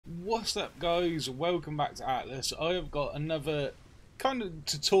What's up guys, welcome back to Atlas. I have got another kind of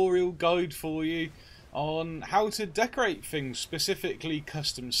tutorial guide for you on how to decorate things, specifically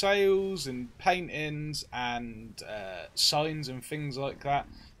custom sails and paintings and signs and things like that.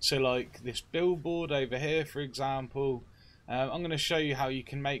 So like this billboard over here for example, I'm going to show you how you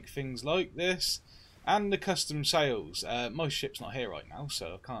can make things like this. And the custom sails. My ship's not here right now,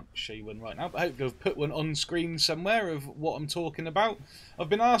 so I can't show you one right now, but hopefully I've put one on screen somewhere of what I'm talking about. I've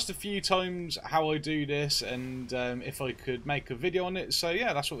been asked a few times how I do this and if I could make a video on it, so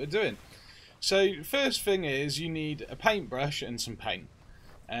yeah, that's what we're doing. So first thing is you need a paintbrush and some paint.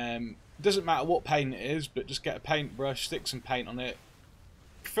 Doesn't matter what paint it is, but just get a paintbrush, stick some paint on it,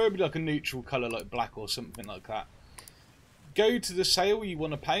 preferably like a neutral colour like black or something like that. Go to the sail you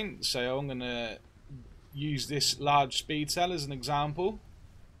want to paint, so I'm going to use this large speed sail as an example.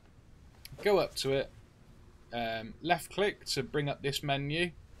 Go up to it, left click to bring up this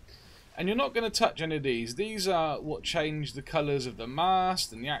menu, and you're not going to touch any of these. These are what change the colours of the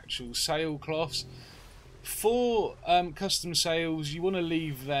mast and the actual sailcloths. For custom sails you want to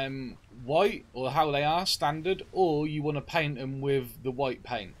leave them white, or how they are standard, or you want to paint them with the white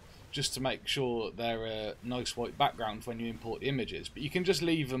paint just to make sure they're a nice white background for when you import the images, but you can just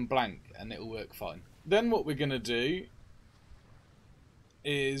leave them blank and it'll work fine. Then what we're going to do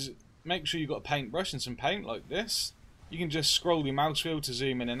is make sure you've got a paintbrush and some paint like this. You can just scroll your mouse wheel to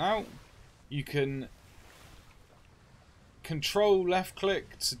zoom in and out. You can control left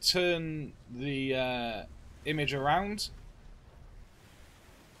click to turn the image around.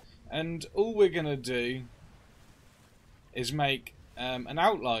 And all we're going to do is make an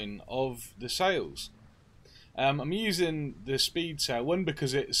outline of the sails. I'm using the speed sail, one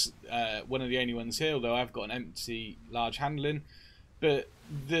because it's one of the only ones here, although I've got an empty large handling, but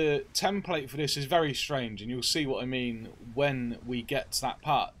the template for this is very strange and you'll see what I mean when we get to that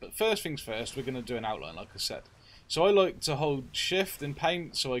part. But first things first, we're going to do an outline like I said. So I like to hold shift and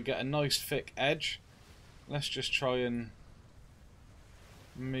paint so I get a nice thick edge. Let's just try and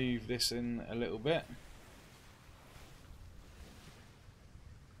move this in a little bit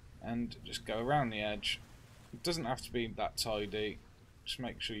and just go around the edge. It doesn't have to be that tidy, just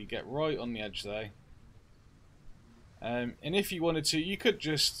make sure you get right on the edge there. And if you wanted to, you could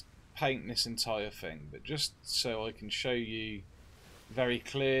just paint this entire thing, but just so I can show you very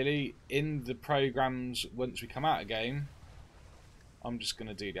clearly in the programs once we come out of game, I'm just going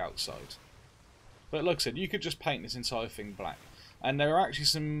to do the outside. But like I said, you could just paint this entire thing black. And there are actually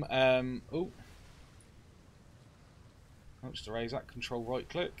some just erase that, control right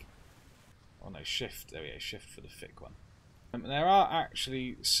click. Oh no, shift, there we go, shift for the thick one. There are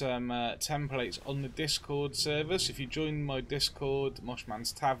actually some templates on the Discord server, so if you join my Discord,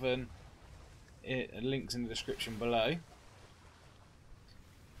 Moshman's Tavern, link's in the description below.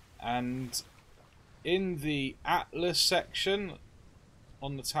 And in the Atlas section,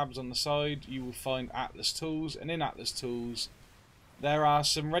 on the tabs on the side, you will find Atlas Tools, and in Atlas Tools there are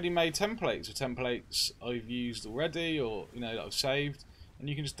some ready-made templates, or templates I've used already, or that I've saved. And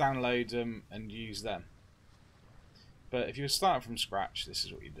you can just download them and use them. But if you're starting from scratch, this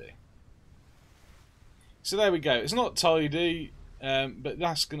is what you do. So there we go. It's not tidy, but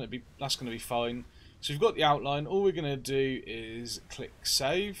that's gonna be fine. So we've got the outline. All we're gonna do is click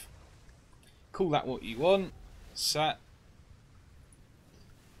save. Call that what you want. Set.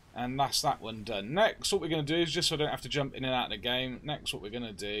 And that's that one done. Next, what we're gonna do is, just so I don't have to jump in and out of the game. Next, what we're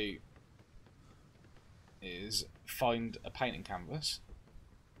gonna do is find a painting canvas.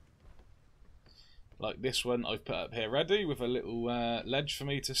 Like this one I've put up here ready with a little ledge for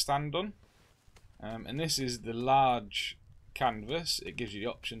me to stand on. And this is the large canvas. It gives you the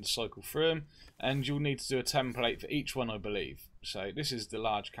option to cycle through them, and you'll need to do a template for each one I believe. So this is the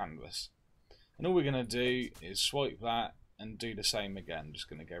large canvas. And all we're going to do is swipe that and do the same again. Just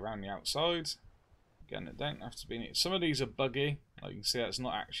going to go around the outside. Again, it don't have to be... Some of these are buggy. Like you can see, that's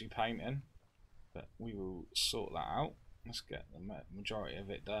not actually painting. But we will sort that out. Let's get the majority of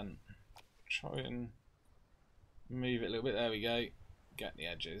it done. Try and move it a little bit. There we go. Get the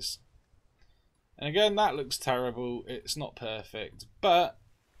edges. And again, that looks terrible. It's not perfect, but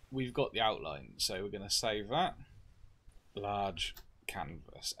we've got the outline. So we're going to save that. Large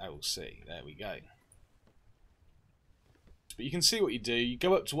canvas LC. There we go. But you can see what you do. You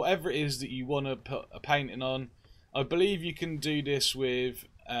go up to whatever it is that you want to put a painting on. I believe you can do this with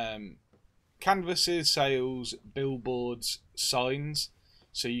canvases, sails, billboards, signs.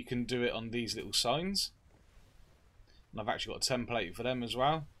 So you can do it on these little signs. And I've actually got a template for them as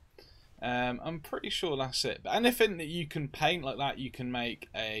well. I'm pretty sure that's it. But anything that you can paint like that, you can make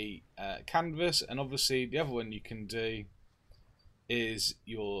a canvas. And obviously the other one you can do is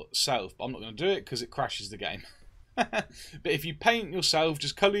yourself. But I'm not going to do it because it crashes the game. But if you paint yourself,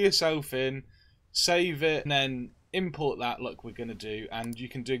 just colour yourself in, save it, and then import that like we're going to do, and you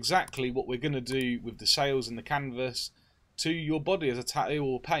can do exactly what we're going to do with the sails and the canvas to your body as a tattoo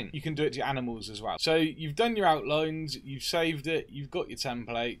or paint. You can do it to your animals as well. So you've done your outlines, you've saved it, you've got your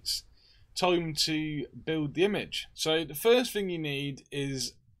templates. Time to build the image. So the first thing you need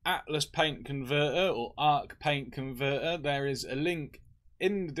is Atlas Paint Converter or Arc Paint Converter. There is a link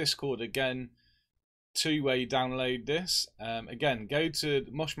in the Discord again to where you download this. Again, go to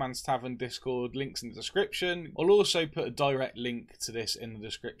Moshman's Tavern Discord, links in the description. I'll also put a direct link to this in the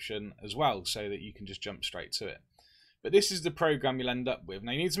description as well, so that you can just jump straight to it. But this is the program you'll end up with.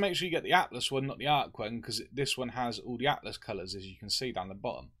 Now you need to make sure you get the Atlas one, not the Arc one, because this one has all the Atlas colours, as you can see down the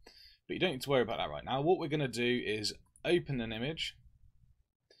bottom. But you don't need to worry about that right now. What we're going to do is open an image,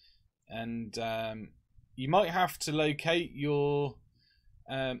 and you might have to locate your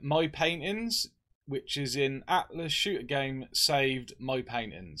MyPaintings, which is in Atlas ShooterGame saved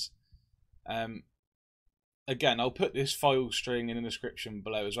MyPaintings. Again, I'll put this file string in the description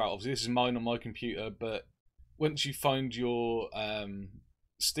below as well. Obviously this is mine on my computer, but once you find your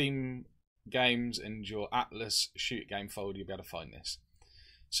Steam games and your Atlas ShooterGame folder, you'll be able to find this.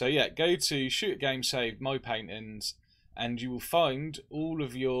 So yeah, go to ShooterGame saved MyPaintings, and you will find all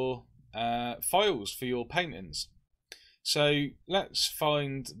of your files for your paintings. So let's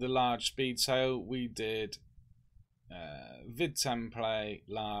find the large speed sail. We did vid template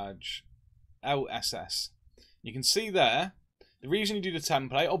large LSS. You can see there, the reason you do the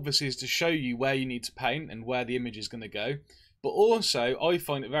template obviously is to show you where you need to paint and where the image is going to go. But also I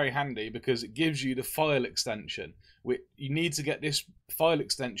find it very handy because it gives you the file extension. You need to get this file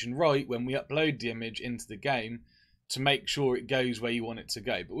extension right when we upload the image into the game to make sure it goes where you want it to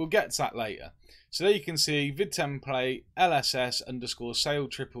go. But we'll get to that later. So there you can see vid template LSS underscore sail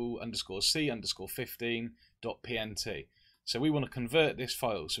triple underscore C underscore 15.pnt. So we want to convert this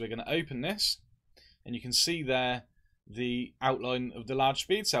file. So we're going to open this, and you can see there the outline of the large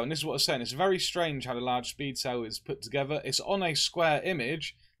speed sail. And this is what I was saying. It's very strange how the large speed sail is put together. It's on a square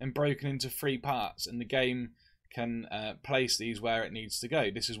image and broken into 3 parts, and the game can place these where it needs to go.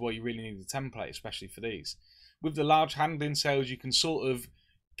 This is why you really need the template, especially for these. With the large handling sails, you can sort of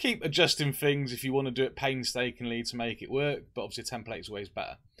keep adjusting things if you want to do it painstakingly to make it work, but obviously a template is always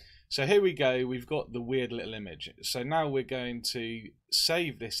better. So here we go, we've got the weird little image. So now we're going to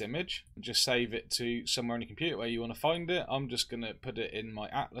save this image. Just save it to somewhere on your computer where you want to find it. I'm just going to put it in my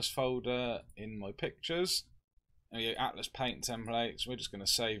Atlas folder, in my pictures. There we go, Atlas Paint Templates. We're just going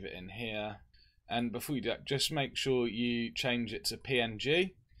to save it in here. And before you do that, just make sure you change it to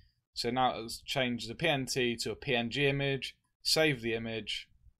PNG. So now it's changed the PNG to a PNG image. Save the image.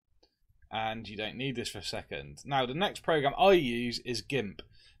 And you don't need this for a second. Now the next program I use is Gimp.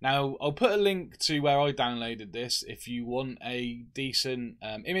 Now I'll put a link to where I downloaded this if you want a decent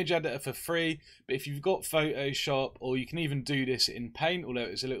image editor for free. But if you've got Photoshop, or you can even do this in Paint, although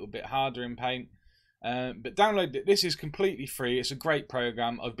it's a little bit harder in Paint. But download it. This is completely free. It's a great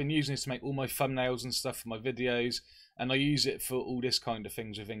program. I've been using this to make all my thumbnails and stuff for my videos, and I use it for all this kind of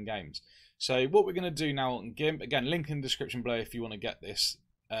things within games. So what we're going to do now on Gimp, again, link in the description below if you want to get this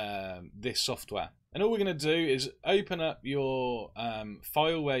this software. And all we're going to do is open up your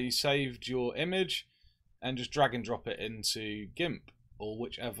file where you saved your image and just drag and drop it into Gimp or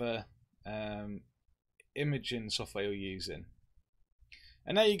whichever imaging software you're using.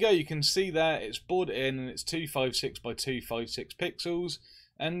 And there you go, you can see there it's bored in and it's 256 by 256 pixels,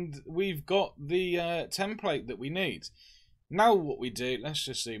 and we've got the template that we need. Now what we do, let's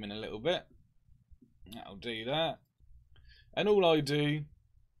just zoom in a little bit. That'll do that. And all I do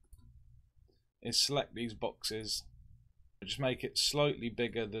is select these boxes, just make it slightly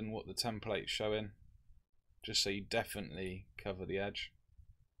bigger than what the template's showing, just so you definitely cover the edge.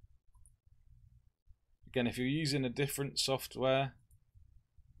 Again, if you're using a different software,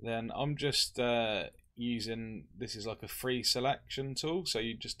 then I'm just using, this is like a free selection tool, so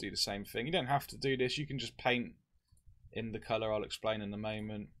you just do the same thing. You don't have to do this, you can just paint in the colour, I'll explain in a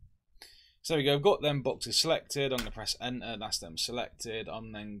moment. So there we go, I've got them boxes selected. I'm going to press enter, that's them selected.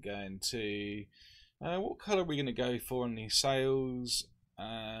 I'm then going to, what colour are we going to go for on these sails?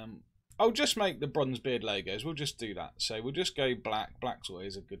 I'll just make the bronze beard logos, we'll just do that. So we'll just go black, black's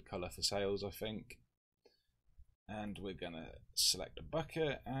always a good colour for sails I think. And we're going to select a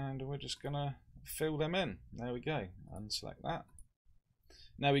bucket and we're just going to fill them in. There we go, unselect that.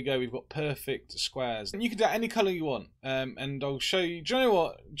 There we go, we've got perfect squares. And you can do any colour you want, and I'll show you. Do you know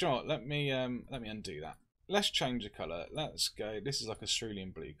what? Let me undo that. Let's change the colour. Let's go. This is like a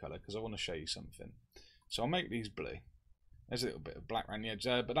cerulean blue colour because I want to show you something. So I'll make these blue. There's a little bit of black around the edge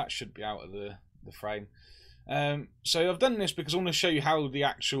there, but that should be out of the frame. So I've done this because I want to show you how the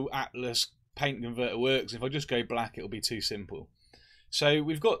actual Atlas paint converter works. If I just go black, it'll be too simple. So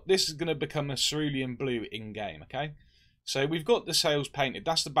we've got, this is going to become a cerulean blue in-game, okay? So we've got the sails painted.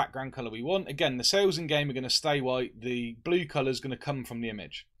 That's the background colour we want. Again, the sails in-game are going to stay white. The blue colour is going to come from the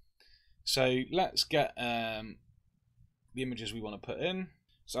image. So let's get the images we want to put in.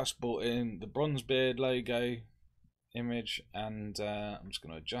 So that's brought in the Bronzebeard logo image, and I'm just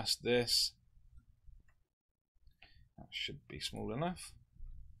going to adjust this. That should be small enough.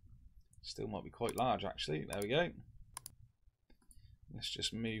 Still might be quite large actually. There we go. Let's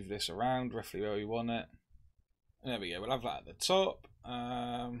just move this around roughly where we want it. There we go. We'll have that at the top.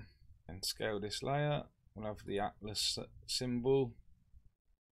 And scale this layer. We'll have the Atlas symbol.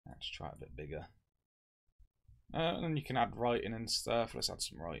 Let's try it a bit bigger. And then you can add writing and stuff. Let's add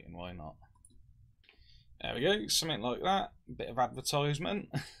some writing. Why not? There we go. Something like that. A bit of advertisement.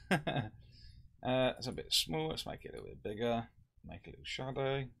 It's a bit small. Let's make it a little bit bigger. Make a little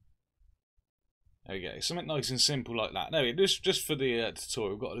shadow. There we go. Something nice and simple like that. There we go. Just for the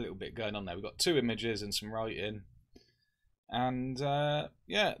tutorial, we've got a little bit going on there. We've got 2 images and some writing. And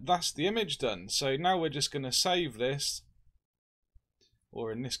yeah, that's the image done. So now we're just going to save this.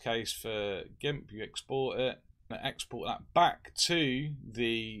 Or in this case for Gimp, you export it. Export that back to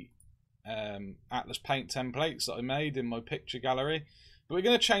the Atlas paint templates that I made in my picture gallery. But we're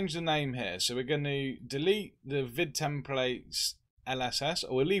going to change the name here. So we're going to delete the vid templates LSS,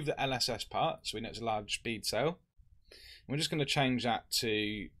 or we'll leave the LSS part so we know it's a large speed sail. We're just going to change that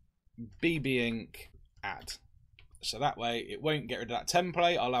to BB Ink add. So that way it won't get rid of that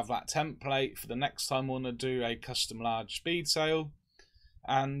template. I'll have that template for the next time I want to do a custom large speed sail.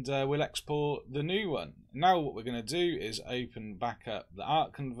 And we'll export the new one. Now what we're going to do is open back up the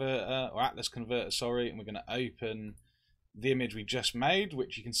art converter, or Atlas converter, sorry, and we're going to open the image we just made,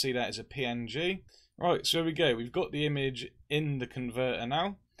 which you can see that is a PNG. Right, so here we go. We've got the image in the converter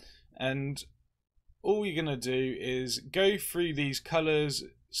now, and all you're going to do is go through these colours,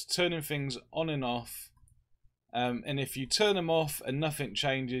 turning things on and off. And if you turn them off and nothing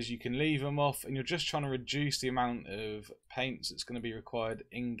changes, you can leave them off, and you're just trying to reduce the amount of paints that's going to be required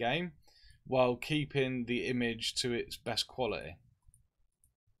in game while keeping the image to its best quality.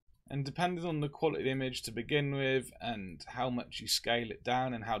 And depending on the quality of the image to begin with, and how much you scale it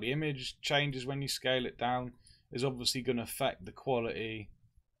down, and how the image changes when you scale it down, is obviously going to affect the quality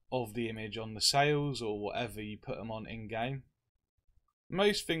of the image on the sails or whatever you put them on in game.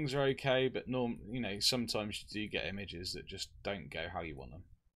 Most things are okay, but sometimes you do get images that just don't go how you want them.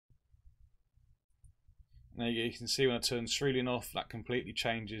 There you go. You can see when I turn cerulean off, that completely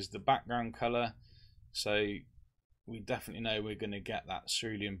changes the background colour. So we definitely know we're going to get that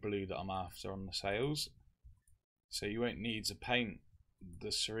cerulean blue that I'm after on the sails. So you won't need to paint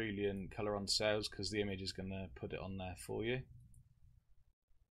the cerulean colour on sails because the image is going to put it on there for you.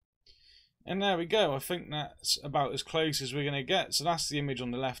 And there we go. I think that's about as close as we're going to get. So that's the image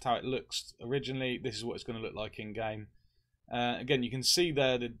on the left, how it looks originally. This is what it's going to look like in game. Again, you can see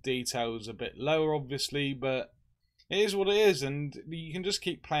there the details a bit lower, obviously, but it is what it is, and you can just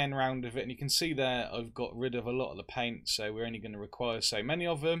keep playing around with it. And you can see there I've got rid of a lot of the paint, so we're only going to require so many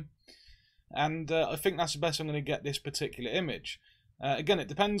of them. And I think that's the best I'm going to get this particular image. Again, it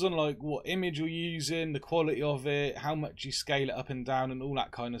depends on like what image you're using, the quality of it, how much you scale it up and down, and all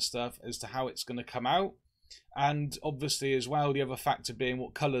that kind of stuff as to how it's going to come out. And obviously as well, the other factor being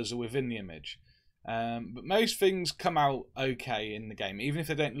what colours are within the image. But most things come out okay in the game. Even if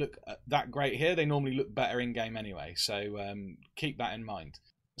they don't look that great here, they normally look better in game anyway. So keep that in mind.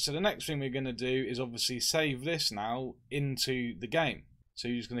 So the next thing we're going to do is obviously save this now into the game. So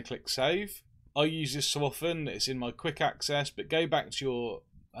you're just going to click save. I use this so often, it's in my quick access, but go back to your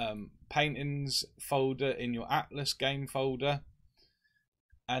paintings folder in your Atlas game folder.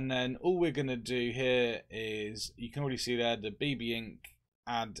 And then all we're going to do here is, you can already see there, the BB Ink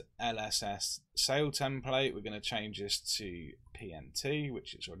add LSS sail template. We're going to change this to PNT,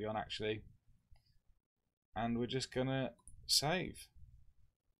 which it's already on actually. And we're just going to save.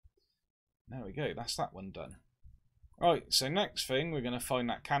 There we go, that's that one done. Right, so next thing, we're going to find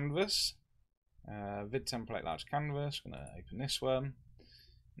that canvas. Vid template large canvas. We're going to open this one.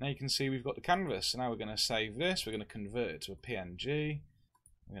 Now you can see we've got the canvas. So now we're going to save this. We're going to convert it to a PNG.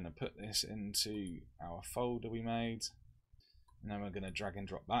 We're going to put this into our folder we made. And then we're going to drag and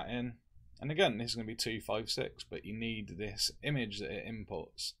drop that in. And again, this is going to be 256, but you need this image that it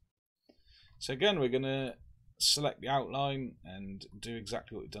imports. So again, we're going to select the outline and do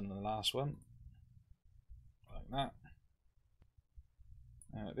exactly what we've done in the last one. Like that.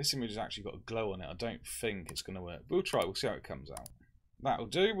 This image has actually got a glow on it. I don't think it's going to work. We'll try. We'll see how it comes out. That'll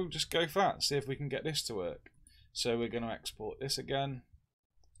do. We'll just go for that. See if we can get this to work. So we're going to export this again.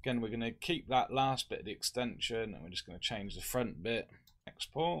 Again, we're going to keep that last bit of the extension, and we're just going to change the front bit.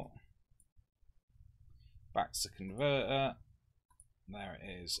 Export. Back to the converter. There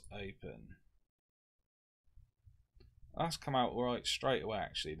it is. Open. That's come out alright straight away,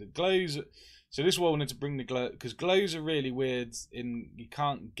 actually. The glows... So this is why I wanted to bring the glow, because glows are really weird in you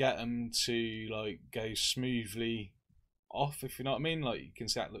can't get them to like go smoothly off, if you know what I mean. Like you can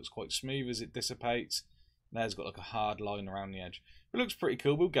see that looks quite smooth as it dissipates. There's got like a hard line around the edge. It looks pretty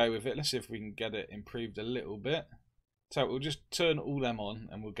cool. We'll go with it. Let's see if we can get it improved a little bit. So we'll just turn all them on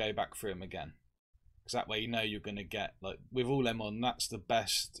and we'll go back through them again. Because that way you know you're going to get, like with all them on, that's the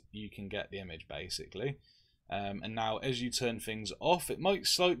best you can get the image basically. And now as you turn things off, it might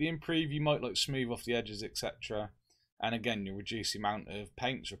slightly improve, you might like smooth off the edges, etc. And again, you reduce the amount of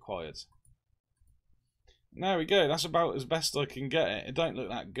paints required. There we go, that's about as best I can get it. It don't look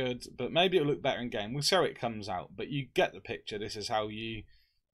that good, but maybe it'll look better in game. We'll see how it comes out, but you get the picture. This is how you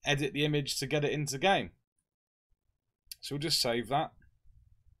edit the image to get it into game. So we'll just save that.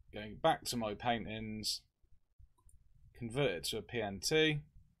 Going back to MyPaintings, convert it to a PNG.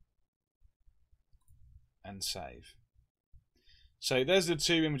 And save. So there's the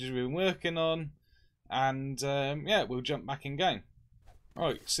two images we've been working on, and yeah, we'll jump back in game.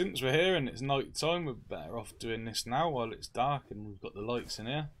 Right, since we're here and it's night time, we're better off doing this now while it's dark and we've got the lights in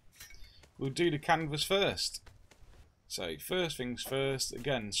here. We'll do the canvas first. So first things first,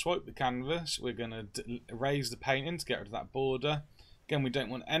 again, swipe the canvas. We're going to erase the painting to get rid of that border. Again, we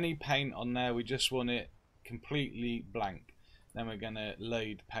don't want any paint on there, we just want it completely blank. Then we're going to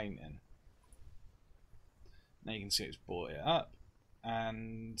load painting. Now you can see it's brought it up,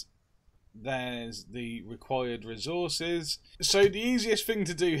 and there's the required resources. So the easiest thing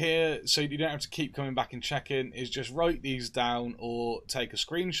to do here, so you don't have to keep coming back and checking, is just write these down or take a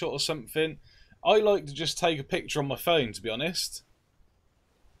screenshot or something. I like to just take a picture on my phone, to be honest,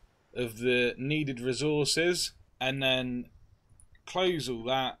 of the needed resources, and then close all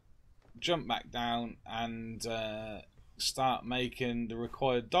that, jump back down, and start making the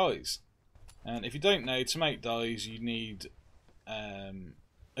required dyes. And if you don't know, to make dyes you need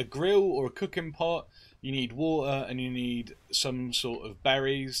a grill or a cooking pot, you need water, and you need some sort of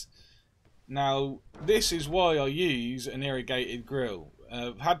berries. Now this is why I use an irrigated grill.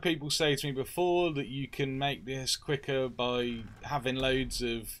 I've had people say to me before that you can make this quicker by having loads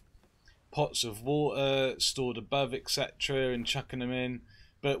of pots of water stored above, etc., and chucking them in.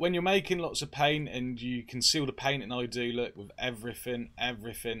 But when you're making lots of paint and you can see all the painting I do, look, with everything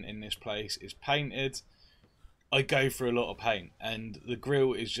in this place is painted, I go through a lot of paint, and the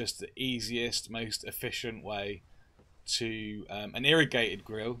grill is just the easiest, most efficient way to, an irrigated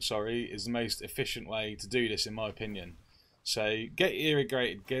grill, sorry, is the most efficient way to do this in my opinion. So get your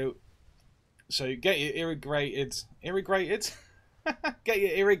irrigated grill, get your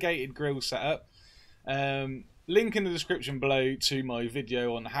irrigated grill set up. Link in the description below to my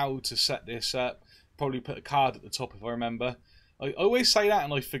video on how to set this up. Probably put a card at the top if I remember. I always say that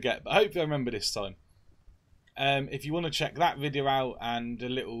and I forget, but hopefully I remember this time. If you want to check that video out and a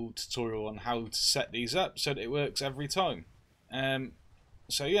little tutorial on how to set these up so that it works every time.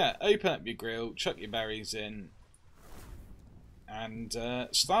 So yeah, open up your grill, chuck your berries in, and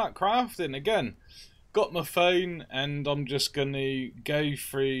start crafting. Again, got my phone and I'm just going to go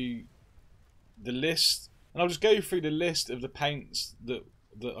through the list. And I'll just go through the list of the paints that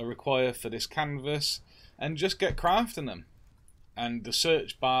I require for this canvas and just get crafting them. And the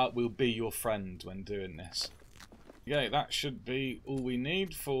search bar will be your friend when doing this. Okay, that should be all we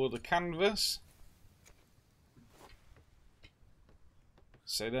need for the canvas.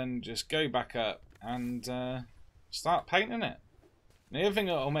 So then just go back up and start painting it. The other thing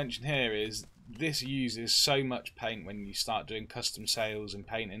that I'll mention here is this uses so much paint when you start doing custom sales and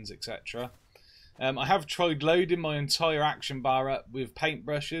paintings, etc. I have tried loading my entire action bar up with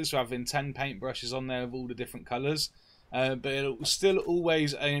paintbrushes, so having 10 paintbrushes on there of all the different colours, but it'll still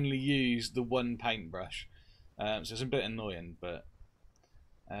always only use the one paintbrush, so it's a bit annoying, but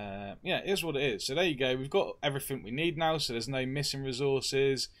yeah, it is what it is. So there you go, we've got everything we need now, so there's no missing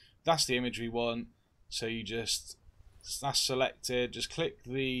resources. That's the image we want, so you just, that's selected, just click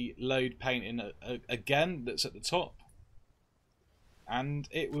the load painting again that's at the top, and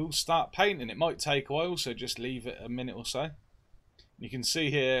it will start painting. It might take a while, so just leave it a minute or so. You can see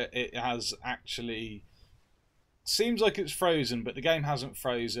here it has actually, seems like it's frozen, but the game hasn't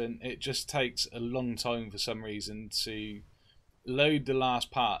frozen. It just takes a long time for some reason to load the last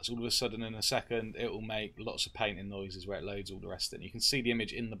parts, all of a sudden in a second it will make lots of painting noises where it loads all the rest in. You can see the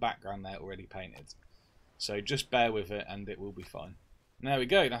image in the background there already painted. So just bear with it and it will be fine. There we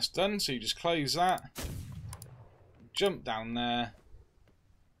go, that's done. So you just close that, jump down there,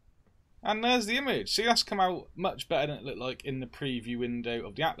 and there's the image. See, that's come out much better than it looked like in the preview window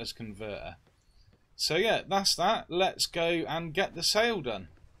of the Atlas converter. So yeah, that's that. Let's go and get the sale done.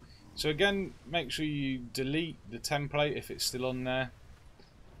 So again, make sure you delete the template if it's still on there.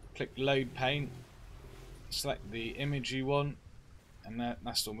 Click load paint, select the image you want, and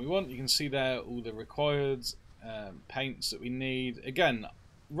that's the one we want. You can see there all the required paints that we need. Again,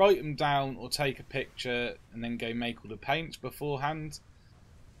 write them down or take a picture and then go make all the paints beforehand,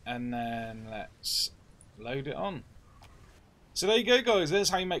 and then let's load it on. So there you go, guys. That's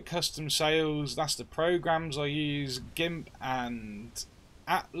how you make custom sails. That's the programs I use: Gimp and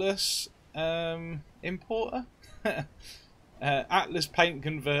Atlas importer. Atlas paint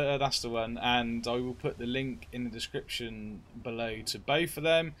converter, that's the one, and I will put the link in the description below to both of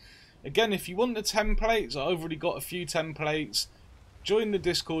them. Again, if you want the templates, I've already got a few templates. Join the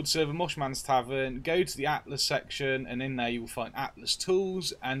Discord server Moshman's Tavern, go to the Atlas section, and in there you will find Atlas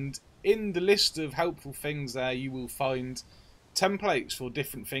tools, and in the list of helpful things there you will find templates for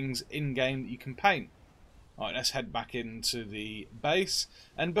different things in game that you can paint. Alright, let's head back into the base.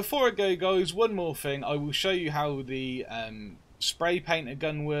 And before I go, guys, one more thing. I will show you how the spray painter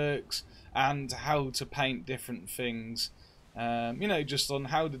gun works and how to paint different things. You know, just on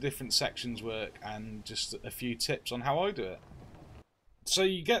how the different sections work, and just a few tips on how I do it. So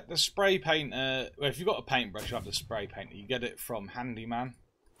you get the spray painter, well, if you've got a paintbrush, you have the spray painter. You get it from Handyman,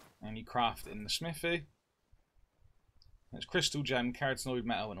 and you craft it in the smithy. It's crystal gem, carotenoid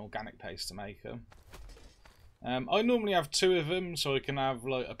metal, and organic paste to make them. I normally have two of them, so I can have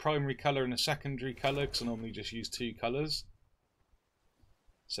like a primary colour and a secondary colour, because I normally just use two colours.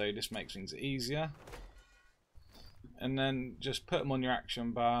 So this makes things easier. And then just put them on your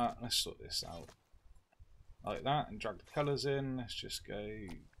action bar. Let's sort this out like that, and drag the colours in. Let's just go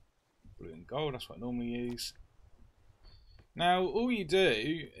blue and gold, that's what I normally use. Now all you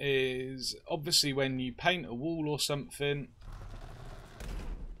do is, obviously when you paint a wall or something,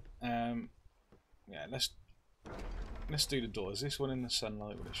 yeah, let's do the door. Is this one in the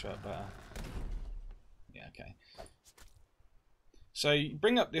sunlight? Will it show up better? Yeah, okay. So you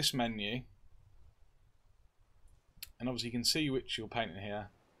bring up this menu, and obviously you can see which you're painting here.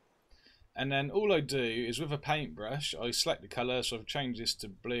 And then all I do is, with a paintbrush, I select the colour. So I've changed this to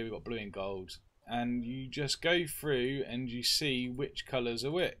blue. We've got blue and gold. And you just go through and you see which colours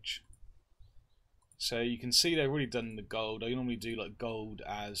are which. So you can see they've already done the gold. I normally do like gold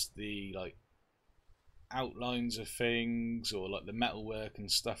as the like outlines of things, or like the metalwork and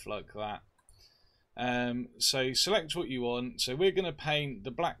stuff like that. So select what you want. So we're going to paint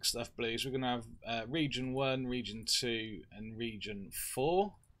the black stuff blue. So we're going to have region 1, region 2 and region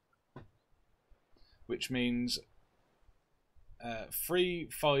 4, which means 3,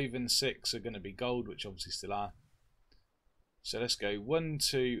 5 and 6 are going to be gold, which obviously still are. So let's go 1,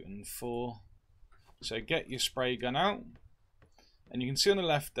 2 and 4. So get your spray gun out, and you can see on the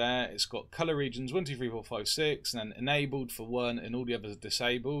left there it's got colour regions 1, 2, 3, 4, 5, 6, and then enabled for 1, and all the others are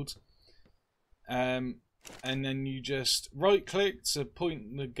disabled. And then you just right click to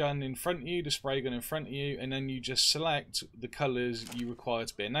point the gun in front of you, the spray gun in front of you, and then you just select the colours you require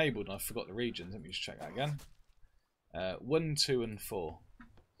to be enabled. And I forgot the regions, let me just check that again. 1, 2 and 4.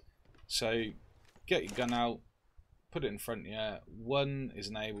 So get your gun out, put it in front of you. 1 is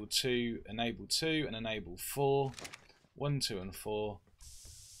enabled, 2, and enable 4. 1, 2 and 4,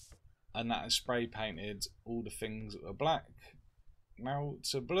 and that has spray painted all the things that were black now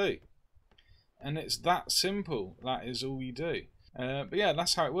to blue. And it's that simple. That is all you do. But yeah,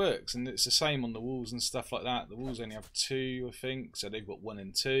 that's how it works, and it's the same on the walls and stuff like that. The walls only have 2, I think, so they've got 1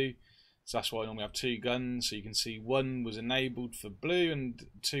 and 2. So that's why I normally have 2 guns. So you can see 1 was enabled for blue and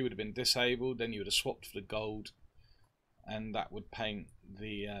 2 would have been disabled. Then you would have swapped for the gold, and that would paint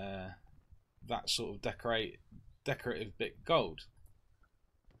the that sort of decorative bit gold.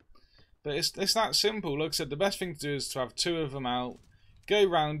 But it's that simple. Like I said, the best thing to do is to have 2 of them out. Go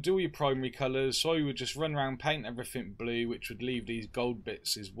around, do all your primary colours. So I would just run around, paint everything blue, which would leave these gold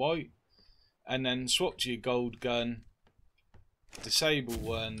bits as white, and then swap to your gold gun, disable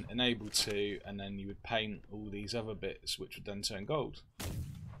 1, enable 2, and then you would paint all these other bits, which would then turn gold.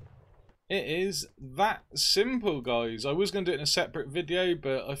 It is that simple, guys. I was going to do it in a separate video,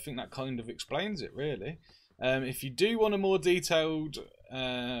 but I think that kind of explains it, really. If you do want a more detailed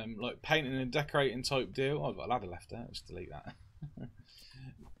like painting and decorating type deal, I've got a ladder left there, let's delete that.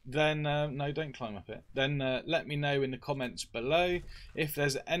 then no, don't climb up it. Then let me know in the comments below if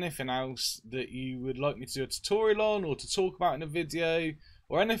there's anything else that you would like me to do a tutorial on, or to talk about in a video,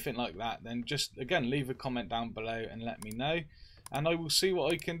 or anything like that. Then just again leave a comment down below and let me know, and I will see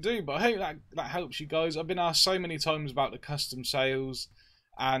what I can do. But I hope that helps you guys. I've been asked so many times about the custom sales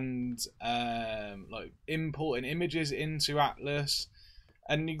and like importing images into Atlas.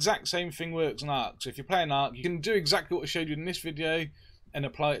 And the exact same thing works on Arc. So if you're playing Arc, you can do exactly what I showed you in this video and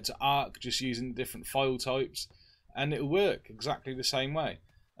apply it to Arc, just using different file types, and it'll work exactly the same way.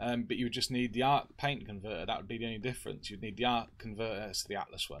 But you would just need the Arc paint converter. That would be the only difference. You'd need the Arc converter to the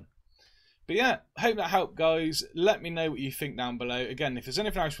Atlas one. But yeah, hope that helped, guys. Let me know what you think down below. Again, if there's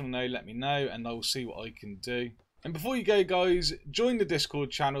anything else you want to know, let me know, and I will see what I can do. And before you go, guys, join the Discord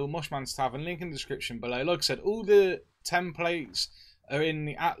channel, Moshman's Tavern, link in the description below. Like I said, all the templates are in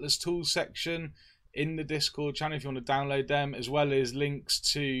the Atlas Tools section in the Discord channel if you want to download them, as well as links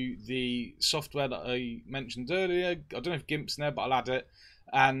to the software that I mentioned earlier. I don't know if Gimp's in there, but I'll add it.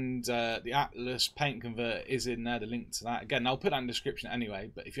 And the Atlas Paint Converter is in there, the link to that. Again, I'll put that in the description anyway,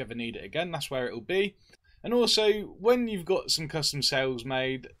 but if you ever need it again, that's where it will be. And also, when you've got some custom sales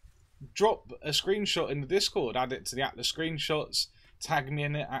made, drop a screenshot in the Discord, add it to the Atlas screenshots, tag me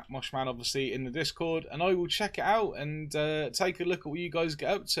in it at Moshman, obviously, in the Discord, and I will check it out and take a look at what you guys get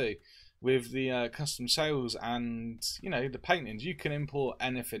up to with the custom sales and, you know, the paintings. You can import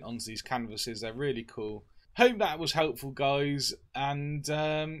anything onto these canvases. They're really cool. Hope that was helpful, guys, and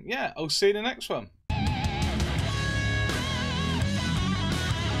yeah, I'll see you in the next one.